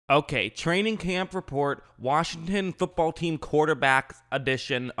Okay, training camp report, Washington football team quarterback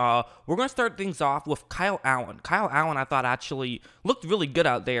edition. We're going to start things off with Kyle Allen. Kyle Allen, I thought actually looked really good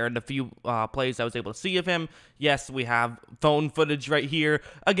out there in the few plays I was able to see of him. Yes, we have phone footage right here.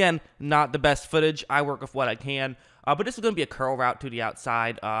 Again, not the best footage. I work with what I can. But this is going to be a curl route to the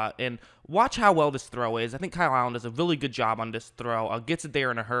outside, and watch how well this throw is. I think Kyle Allen does a really good job on this throw, gets it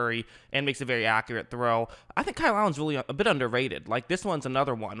there in a hurry, and makes a very accurate throw. I think Kyle Allen's really a bit underrated. Like, this one's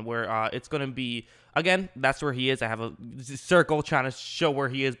another one where it's going to be, again, that's where he is. I have a circle trying to show where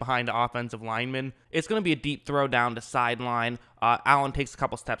he is behind the offensive lineman. It's going to be a deep throw down the sideline. Allen takes a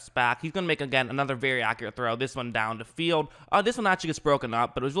couple steps back. He's going to make, again, another very accurate throw. This one down the field. This one actually gets broken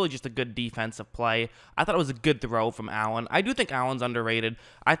up, but it was really just a good defensive play. I thought it was a good throw from Allen. I do think Allen's underrated.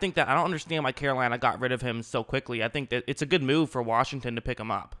 I think that I don't understand why Carolina got rid of him so quickly. I think that it's a good move for Washington to pick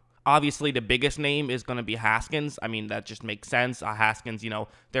him up. Obviously, the biggest name is going to be Haskins. I mean, that just makes sense. Haskins,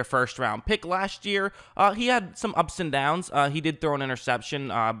 their first-round pick last year. He had some ups and downs. He did throw an interception,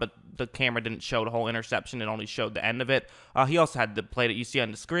 but the camera didn't show the whole interception. It only showed the end of it. He also had the play that you see on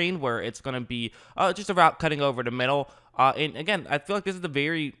the screen where it's going to be just a route cutting over the middle. And, again, I feel like this is a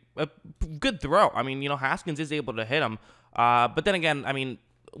very good throw. I mean, Haskins is able to hit him. But then again, I mean,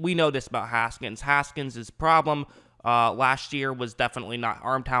 we know this about Haskins. Haskins' problem last year was definitely not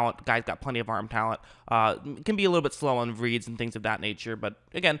arm talent. Guy's got plenty of arm talent. Can be a little bit slow on reads and things of that nature. But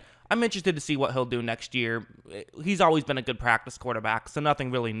again, I'm interested to see what he'll do next year. He's always been a good practice quarterback, so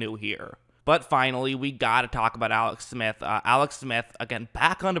nothing really new here. But finally, we got to talk about Alex Smith. Alex Smith, again,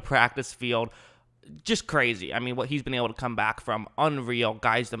 back on the practice field. Just crazy. I mean, what he's been able to come back from, unreal.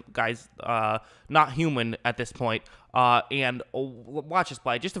 Guys, not human at this point. And watch this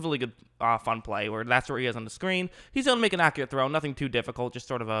play. Just a really good, fun play where that's where he is on the screen. He's able to make an accurate throw. Nothing too difficult. Just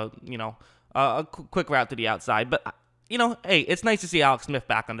sort of a quick route to the outside. But hey, it's nice to see Alex Smith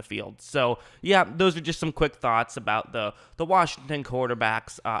back on the field. So, yeah, those are just some quick thoughts about the Washington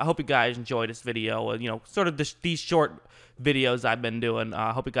quarterbacks. I hope you guys enjoy this video. Sort of these short videos I've been doing.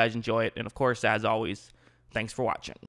 I hope you guys enjoy it. And, of course, as always, thanks for watching.